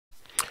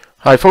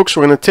Hi folks,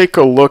 we're going to take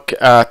a look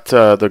at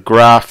the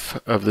graph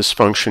of this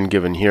function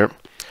given here.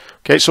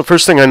 Okay, so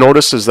first thing I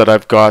notice is that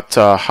I've got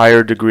a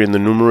higher degree in the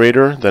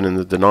numerator than in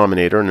the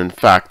denominator, and in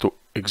fact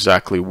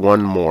exactly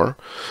one more.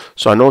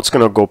 So I know it's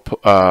going to go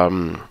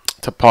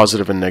to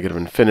positive and negative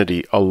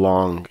infinity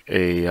along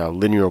a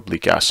linear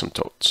oblique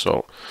asymptote.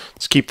 So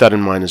let's keep that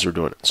in mind as we're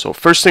doing it. So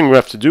first thing we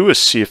have to do is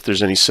see if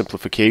there's any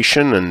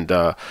simplification,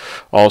 and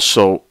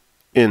also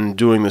in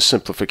doing the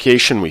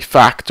simplification we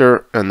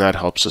factor, and that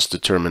helps us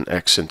determine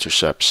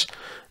x-intercepts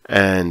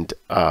and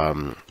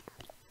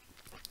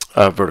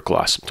vertical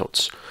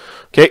asymptotes.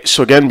 Okay,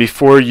 so again,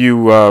 before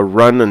you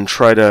run and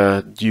try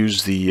to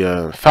use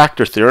the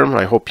factor theorem,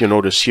 I hope you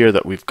notice here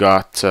that we've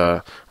got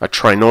a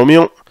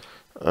trinomial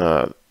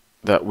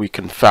that we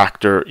can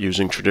factor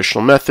using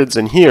traditional methods,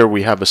 and here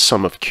we have a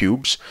sum of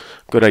cubes.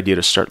 Good idea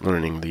to start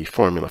learning the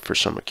formula for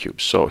sum of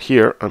cubes. So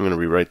here I'm going to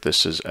rewrite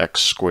this as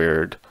x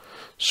squared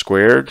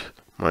squared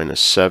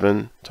minus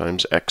 7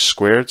 times x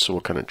squared, so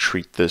we'll kind of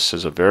treat this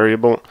as a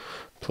variable,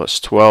 plus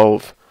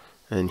 12,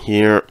 and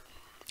here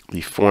the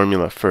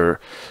formula for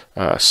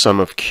sum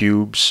of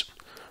cubes.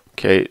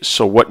 Okay,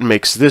 so what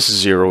makes this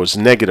 0 is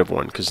negative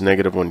 1, because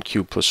negative 1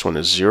 cubed plus 1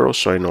 is 0,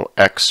 so I know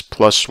x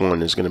plus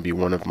 1 is going to be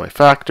one of my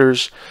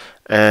factors,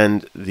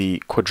 and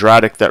the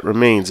quadratic that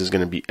remains is going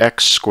to be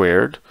x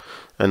squared,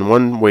 and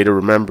one way to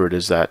remember it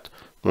is that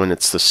when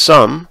it's the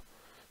sum,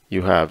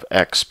 you have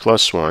x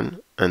plus 1,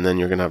 and then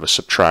you're going to have a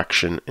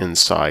subtraction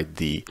inside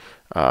the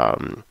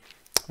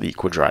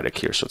quadratic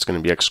here. So it's going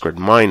to be x squared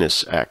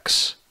minus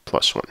x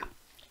plus 1.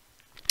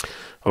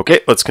 Okay,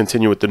 let's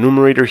continue with the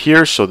numerator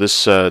here. So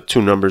this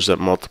two numbers that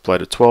multiply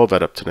to 12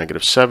 add up to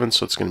negative 7.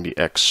 So it's going to be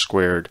x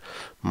squared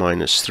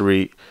minus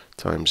 3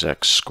 times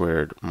x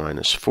squared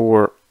minus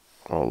 4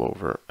 all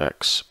over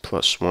x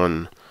plus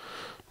 1.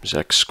 Is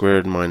x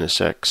squared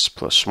minus x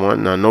plus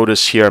 1. Now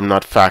notice here I'm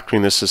not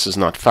factoring this. This is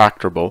not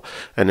factorable.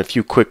 And if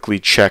you quickly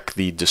check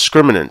the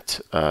discriminant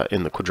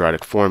in the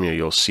quadratic formula,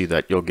 you'll see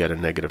that you'll get a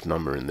negative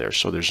number in there.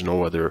 So there's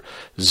no other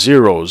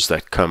zeros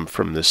that come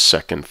from this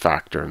second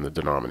factor in the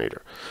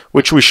denominator,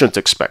 which we shouldn't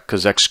expect,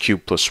 because x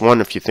cubed plus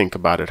 1, if you think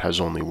about it, has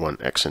only one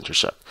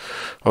x-intercept.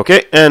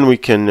 Okay, and we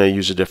can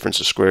use a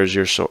difference of squares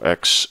here. So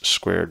x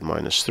squared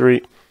minus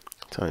 3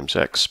 times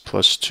x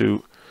plus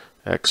 2,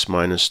 x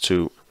minus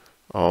 2,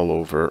 all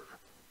over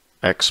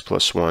x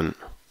plus 1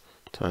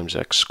 times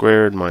x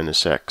squared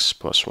minus x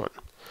plus 1.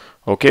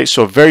 Okay,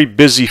 so a very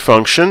busy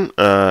function,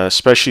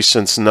 especially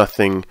since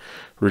nothing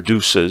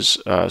reduces,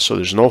 so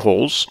there's no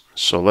holes.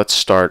 So let's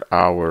start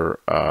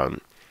our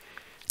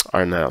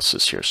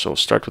analysis here. So we'll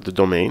start with the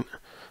domain.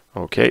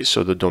 Okay,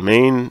 so the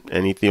domain,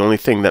 the only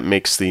thing that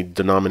makes the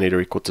denominator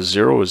equal to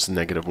 0 is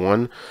negative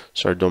 1.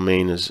 So our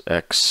domain is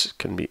x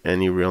can be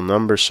any real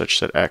number such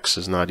that x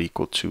is not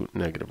equal to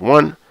negative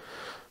 1.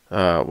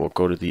 We'll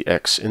go to the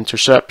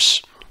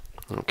x-intercepts.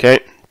 Okay,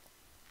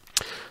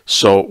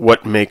 so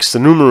what makes the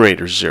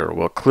numerator 0?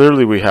 Well,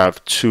 clearly we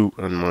have 2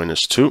 and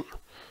minus 2.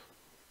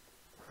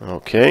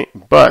 Okay,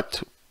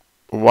 but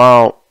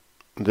while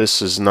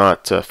this is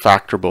not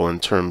factorable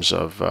in terms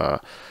of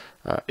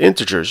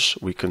integers,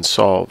 we can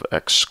solve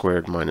x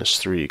squared minus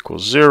 3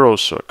 equals 0,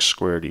 so x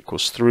squared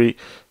equals 3.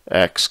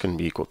 X can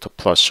be equal to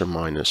plus or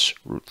minus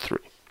root 3.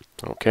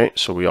 Okay,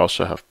 so we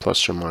also have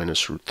plus or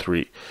minus root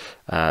 3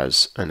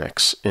 as an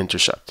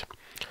x-intercept.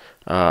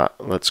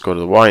 Let's go to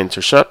the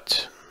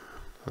y-intercept.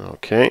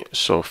 Okay,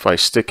 so if I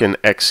stick in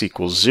x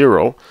equals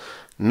 0,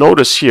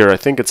 notice here I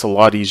think it's a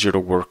lot easier to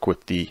work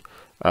with the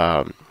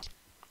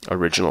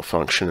original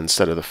function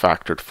instead of the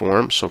factored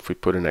form. So if we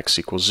put in x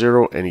equals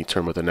 0, any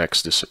term with an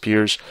x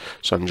disappears,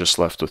 so I'm just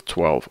left with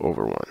 12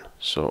 over 1.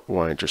 So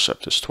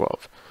y-intercept is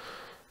 12.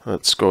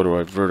 Let's go to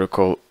our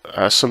vertical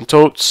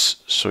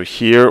asymptotes. So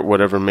here,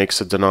 whatever makes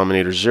the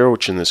denominator 0,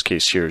 which in this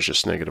case here is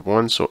just negative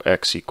 1, so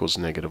x equals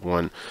negative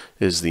 1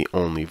 is the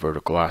only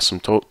vertical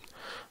asymptote.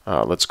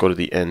 Let's go to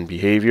the end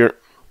behavior.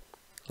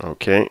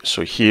 Okay,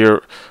 so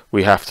here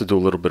we have to do a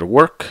little bit of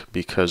work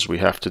because we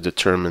have to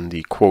determine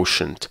the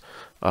quotient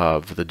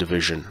of the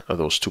division of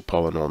those two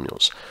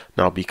polynomials.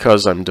 Now,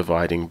 because I'm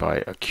dividing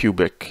by a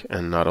cubic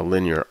and not a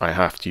linear, I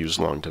have to use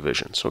long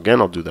division. So again,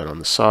 I'll do that on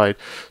the side.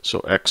 So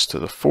x to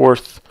the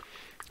 4th.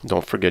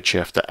 Don't forget you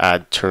have to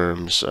add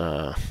terms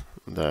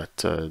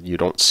that you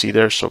don't see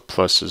there. So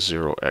plus is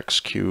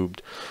 0x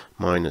cubed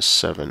minus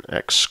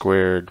 7x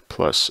squared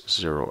plus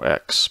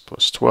 0x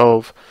plus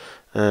 12.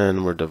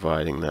 And we're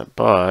dividing that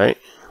by,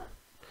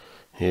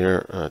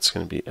 here it's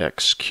going to be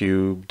x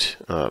cubed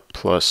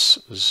plus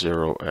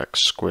 0x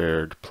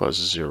squared plus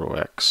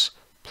 0x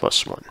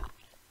plus 1.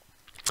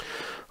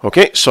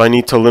 Okay, so I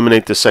need to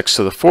eliminate this x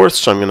to the 4th,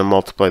 so I'm going to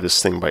multiply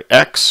this thing by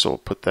x, so we'll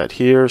put that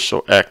here.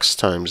 So x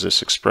times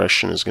this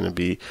expression is going to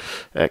be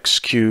x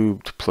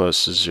cubed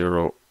plus x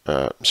to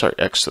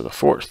the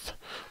 4th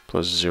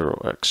plus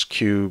 0x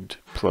cubed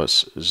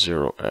plus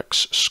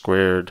 0x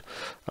squared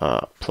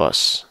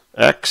plus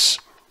x.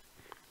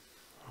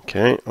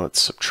 Okay,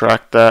 let's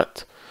subtract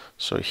that.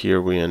 So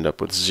here we end up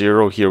with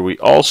 0. Here we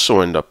also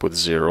end up with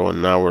 0.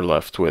 And now we're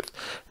left with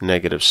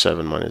negative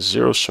 7 minus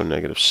 0. So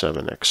negative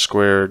 7x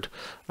squared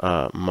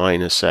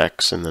minus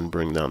x, and then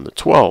bring down the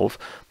 12.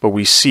 But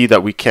we see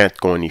that we can't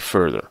go any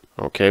further.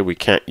 Okay, we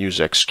can't use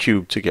x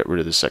cubed to get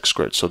rid of this x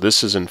squared. So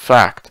this is in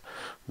fact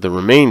the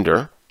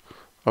remainder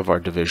of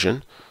our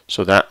division.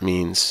 So that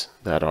means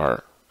that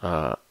our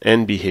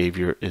end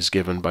behavior is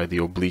given by the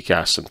oblique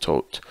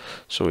asymptote.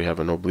 So we have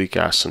an oblique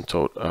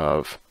asymptote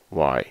of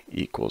y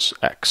equals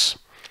x.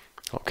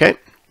 Okay.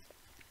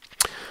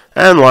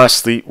 And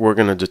lastly, we're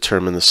going to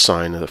determine the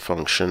sign of the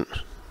function.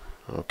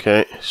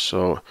 Okay,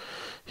 so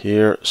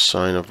here,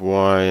 sine of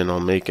y, and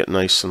I'll make it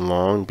nice and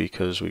long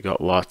because we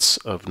got lots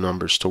of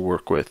numbers to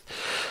work with.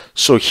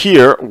 So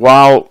here,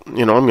 while I'm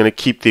going to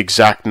keep the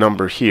exact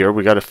number here,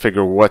 we got to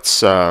figure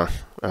what's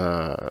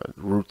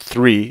root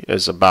 3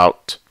 is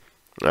about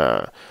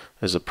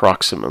is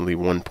approximately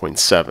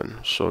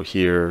 1.7. So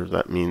here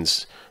that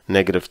means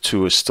negative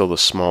 2 is still the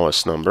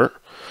smallest number.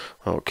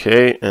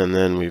 Okay, and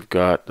then we've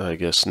got, I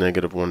guess,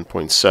 negative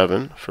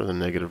 1.7 for the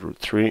negative root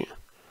 3.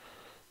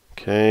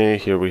 Okay,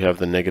 here we have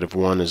the negative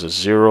 1 is a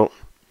 0.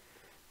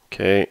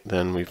 Okay,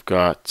 then we've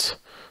got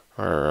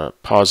our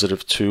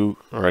positive 2,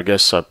 or I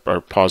guess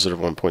our positive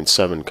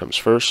 1.7 comes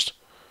first.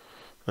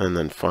 And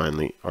then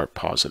finally our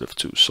positive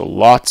 2. So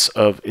lots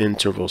of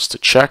intervals to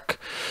check.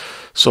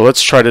 So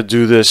let's try to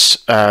do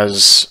this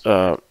as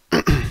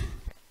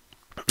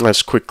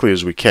as quickly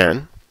as we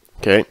can.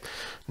 Okay.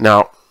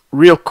 Now,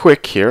 real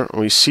quick here,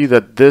 we see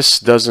that this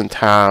doesn't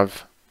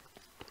have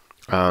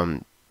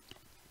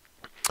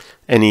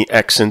any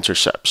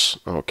x-intercepts.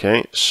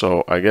 Okay,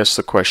 so I guess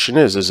the question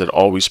is it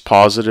always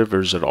positive or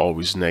is it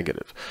always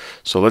negative?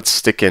 So let's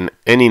stick in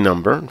any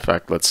number. In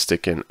fact, let's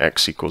stick in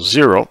x equals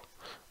 0.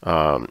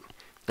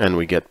 And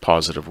we get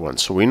positive 1.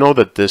 So we know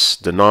that this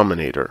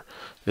denominator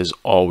is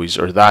always,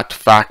 or that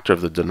factor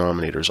of the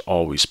denominator is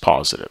always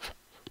positive.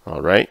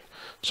 All right.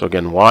 So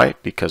again, why?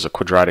 Because a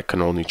quadratic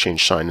can only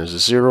change sign as a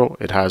 0.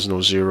 It has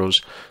no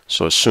zeros.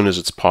 So as soon as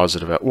it's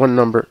positive at one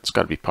number, it's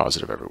got to be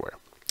positive everywhere.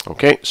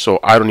 Okay, so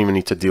I don't even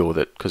need to deal with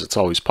it because it's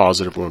always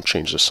positive. We won't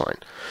change the sign.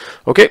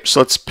 Okay,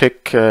 so let's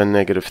pick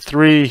negative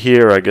 3.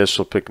 Here, I guess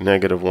we'll pick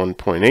negative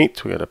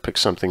 1.8. We got to pick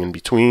something in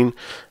between.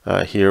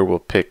 Here, we'll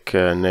pick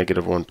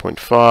negative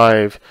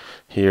 1.5.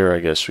 Here, I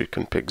guess we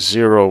can pick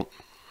 0.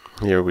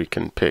 Here, we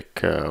can pick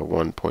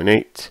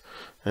 1.8.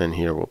 And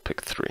here, we'll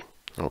pick 3.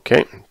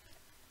 Okay.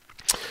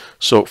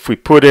 So if we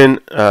put in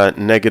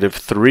negative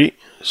 3,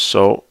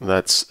 so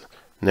that's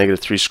negative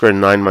 3 squared,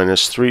 9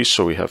 minus 3,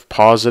 so we have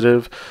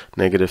positive.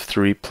 Negative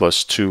 3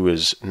 plus 2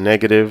 is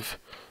negative.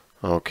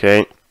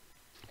 Okay.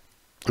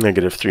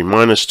 Negative 3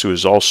 minus 2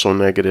 is also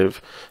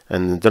negative.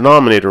 And the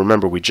denominator,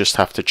 remember, we just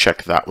have to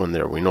check that one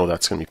there. We know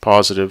that's going to be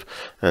positive.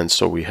 And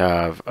so we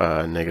have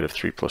negative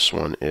 3 plus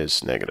 1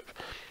 is negative.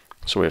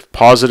 So we have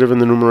positive in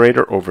the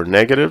numerator over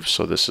negative.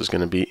 So this is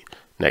going to be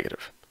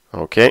negative.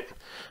 Okay.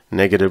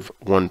 Negative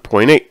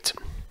 1.8.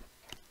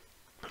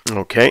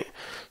 Okay.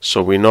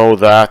 So we know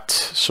that,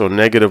 so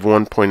negative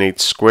 1.8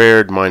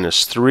 squared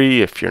minus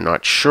 3, if you're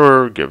not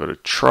sure, give it a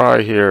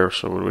try here.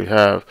 So what do we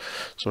have?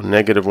 So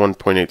negative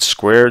 1.8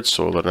 squared,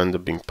 so it'll end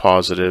up being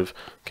positive,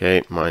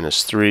 okay,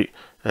 minus 3,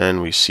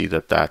 and we see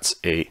that that's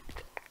a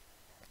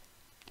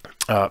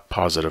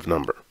positive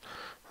number.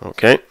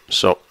 Okay,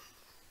 so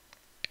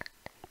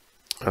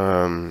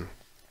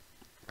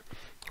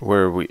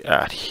where are we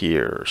at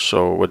here?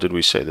 So what did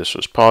we say? This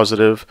was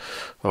positive.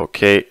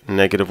 Okay,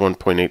 negative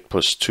 1.8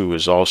 plus 2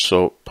 is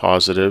also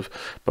positive,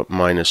 but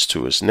minus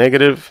 2 is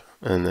negative.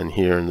 And then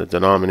here in the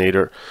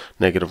denominator,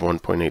 negative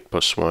 1.8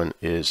 plus 1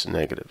 is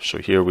negative. So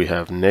here we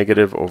have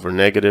negative over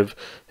negative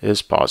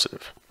is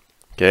positive.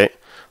 Okay,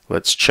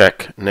 let's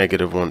check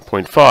negative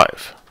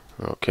 1.5.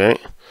 Okay,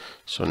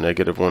 so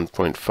negative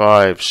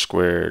 1.5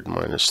 squared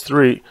minus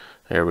 3.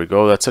 There we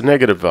go. That's a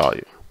negative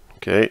value.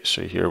 Okay,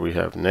 so here we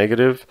have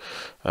negative.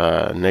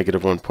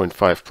 Negative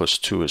 1.5 plus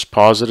 2 is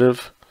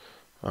positive.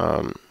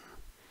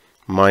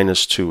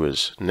 Minus 2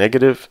 is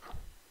negative.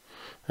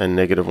 And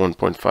negative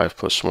 1.5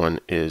 plus 1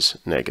 is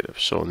negative.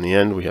 So in the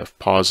end, we have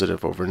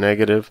positive over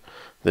negative.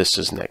 This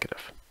is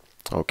negative.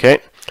 Okay,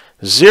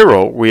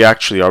 0 we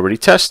actually already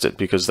tested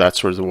because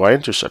that's where the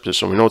y-intercept is.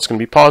 So we know it's going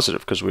to be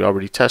positive because we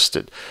already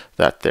tested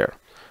that there.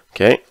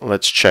 Okay,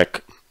 let's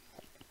check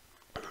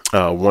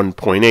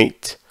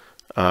 1.8.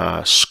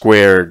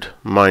 Squared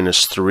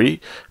minus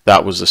 3,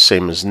 that was the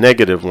same as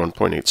negative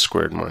 1.8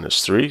 squared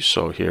minus 3.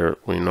 So here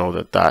we know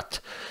that that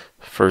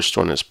first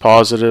one is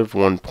positive.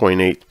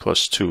 1.8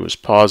 plus 2 is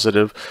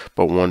positive,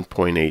 but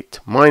 1.8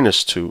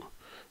 minus 2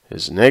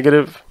 is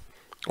negative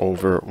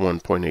over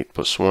 1.8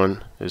 plus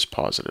 1 is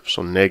positive.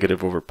 So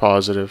negative over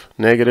positive,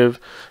 negative.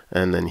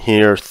 And then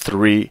here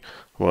 3,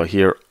 well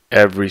here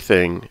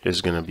everything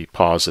is going to be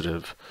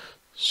positive.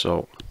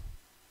 So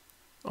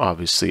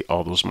obviously,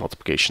 all those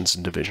multiplications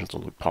and divisions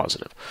will be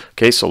positive.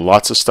 Okay, so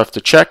lots of stuff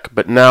to check,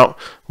 but now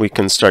we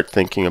can start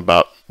thinking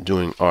about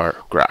doing our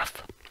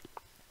graph.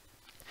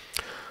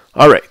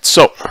 All right,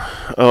 so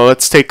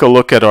let's take a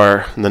look at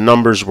the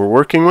numbers we're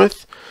working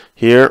with.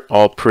 here,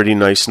 all pretty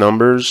nice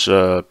numbers,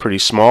 pretty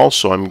small,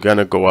 so I'm going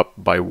to go up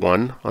by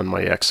 1 on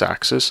my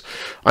x-axis.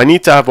 I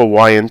need to have a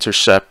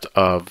y-intercept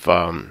of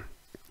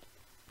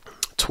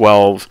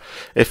 12.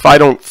 If I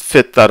don't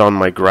fit that on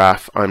my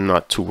graph, I'm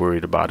not too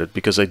worried about it,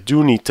 because I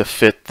do need to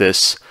fit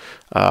this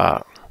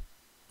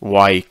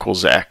y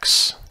equals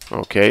x.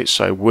 Okay,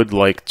 so I would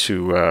like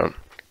to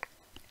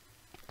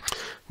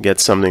get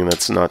something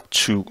that's not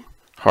too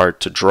hard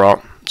to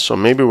draw. So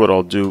maybe what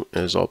I'll do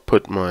is I'll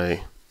put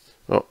my,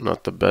 oh,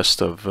 not the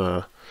best of,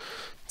 let's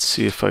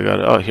see if I got,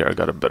 oh, here, I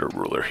got a better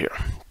ruler here.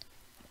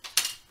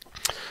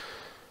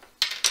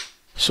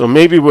 So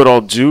maybe what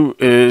I'll do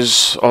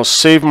is I'll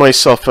save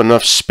myself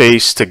enough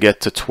space to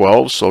get to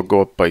 12, so I'll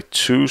go up by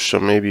 2. So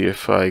maybe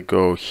if I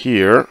go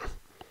here,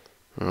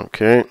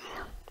 okay,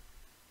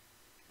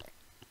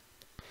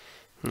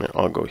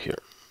 I'll go here.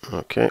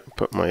 Okay,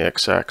 put my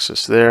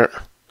x-axis there.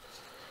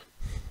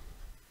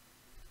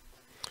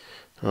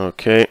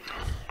 Okay,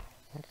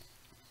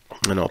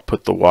 and I'll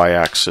put the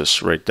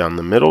y-axis right down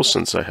the middle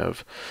since I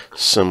have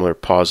similar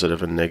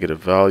positive and negative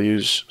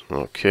values.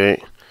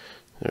 Okay,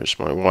 there's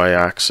my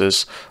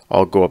y-axis.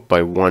 I'll go up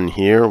by 1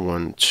 here,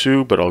 1,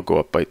 2, but I'll go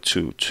up by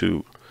 2,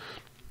 2,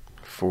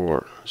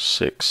 4,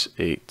 6,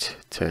 8,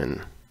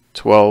 10,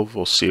 12.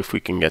 We'll see if we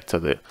can get to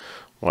the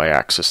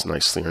y-axis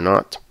nicely or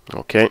not.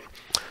 Okay,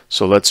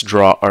 so let's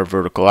draw our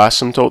vertical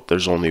asymptote.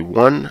 There's only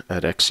one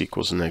at x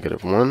equals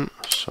 -1.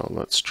 So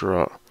let's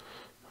draw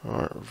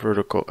our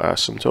vertical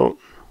asymptote.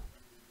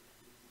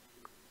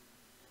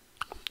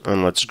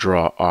 And let's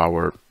draw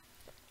our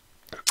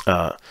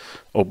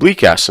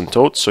oblique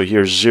asymptote. So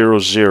here's 0,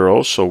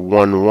 0, so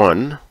 1,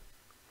 1,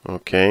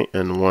 okay,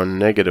 and 1,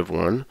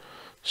 -1.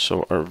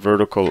 So our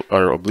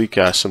oblique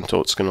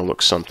asymptote is going to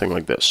look something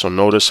like this. So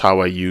notice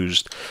how I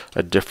used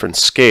a different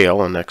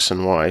scale on x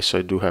and y, so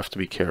I do have to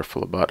be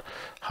careful about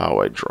how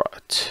I draw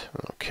it.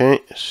 Okay,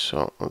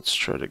 so let's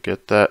try to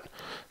get that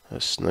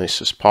as nice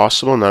as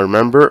possible. Now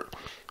remember,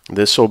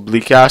 this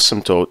oblique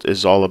asymptote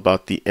is all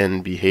about the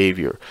end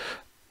behavior.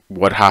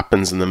 What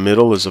happens in the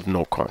middle is of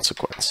no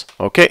consequence.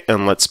 Okay,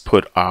 and let's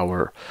put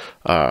our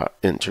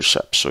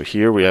intercept. So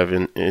here we have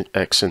an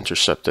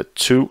x-intercept at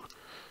 2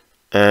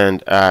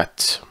 and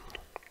at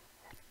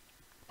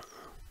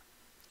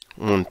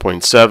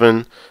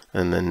 1.7,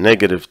 and then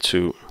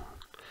 -2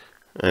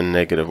 and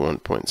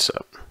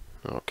 -1.7.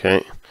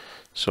 Okay,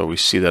 so we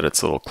see that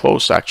it's a little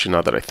close. Actually,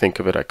 now that I think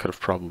of it, I could have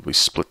probably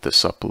split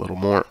this up a little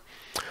more.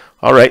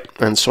 All right,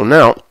 and so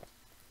now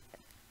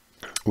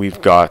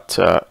we've got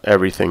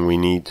everything we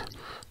need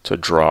to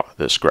draw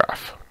this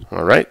graph.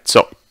 All right,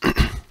 so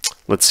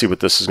let's see what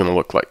this is going to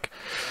look like.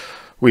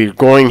 We're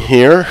going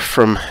here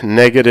from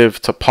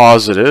negative to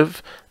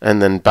positive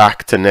and then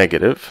back to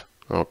negative.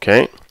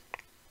 Okay,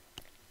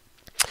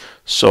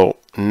 so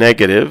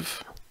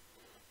negative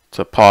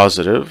to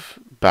positive,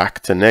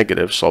 back to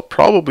negative. So I'll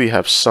probably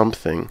have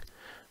something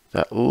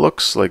that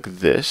looks like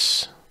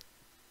this.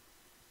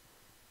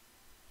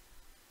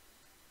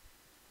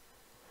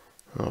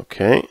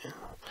 Okay,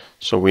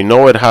 so we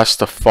know it has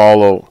to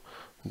follow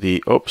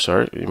the,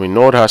 we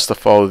know it has to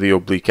follow the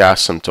oblique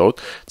asymptote.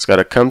 It's got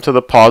to come to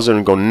the positive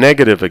and go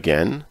negative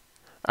again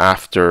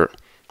after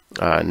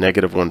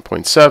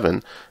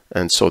 -1.7,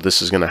 and so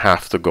this is going to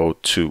have to go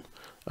to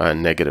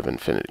negative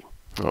infinity.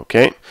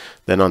 Okay,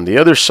 then on the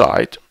other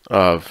side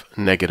of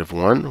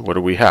 -1, what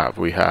do we have?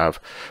 We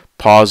have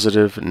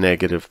positive,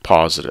 negative,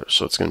 positive.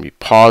 So it's going to be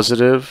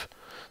positive.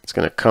 It's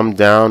going to come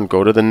down,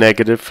 go to the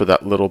negative for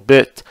that little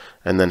bit,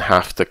 and then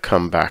have to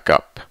come back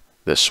up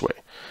this way.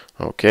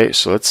 Okay,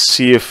 so let's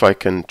see if I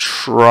can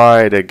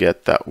try to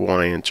get that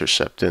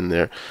y-intercept in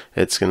there.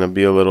 It's going to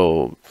be a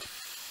little,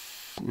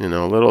 a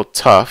little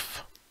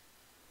tough.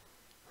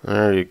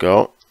 There you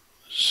go.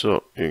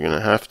 So you're going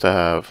to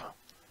have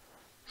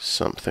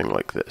something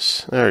like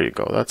this. There you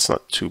go. That's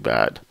not too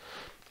bad.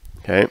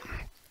 Okay.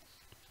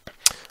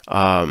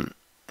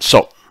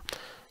 So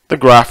the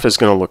graph is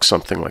going to look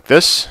something like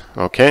this.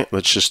 Okay,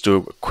 let's just do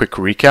a quick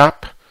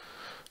recap.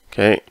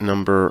 Okay,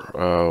 number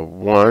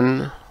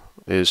 1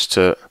 is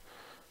to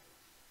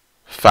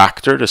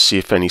factor to see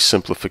if any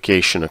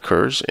simplification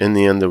occurs. In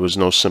the end, there was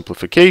no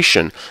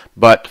simplification,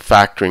 but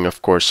factoring,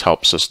 of course,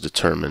 helps us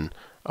determine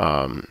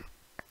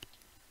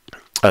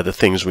the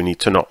things we need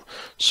to know.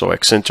 So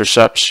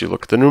x-intercepts, you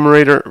look at the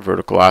numerator,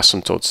 vertical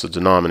asymptotes, the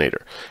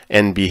denominator.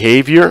 And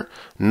behavior,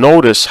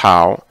 notice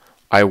how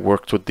I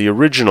worked with the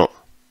original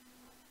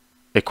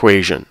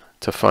equation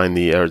to find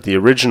the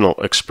original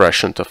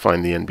expression to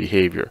find the end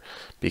behavior,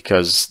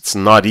 because it's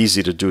not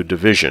easy to do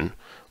division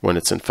when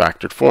it's in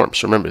factored form.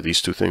 So remember,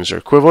 these two things are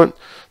equivalent.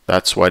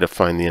 That's why to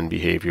find the end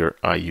behavior,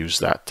 I use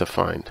that to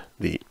find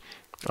the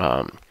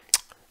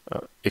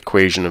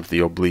equation of the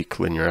oblique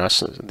linear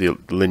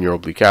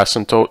oblique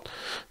asymptote.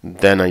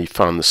 Then I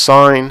found the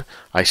sign.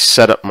 I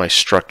set up my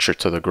structure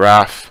to the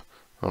graph.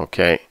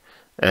 Okay,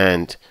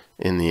 and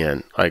in the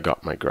end, I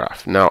got my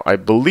graph. Now, I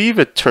believe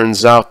it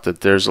turns out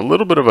that there's a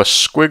little bit of a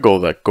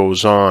squiggle that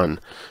goes on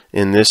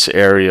in this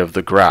area of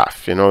the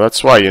graph.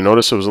 That's why you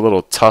notice it was a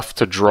little tough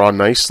to draw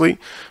nicely.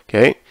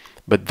 Okay,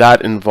 but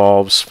that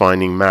involves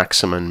finding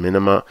maxima and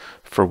minima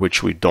for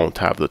which we don't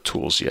have the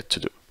tools yet to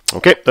do.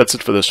 Okay, that's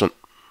it for this one.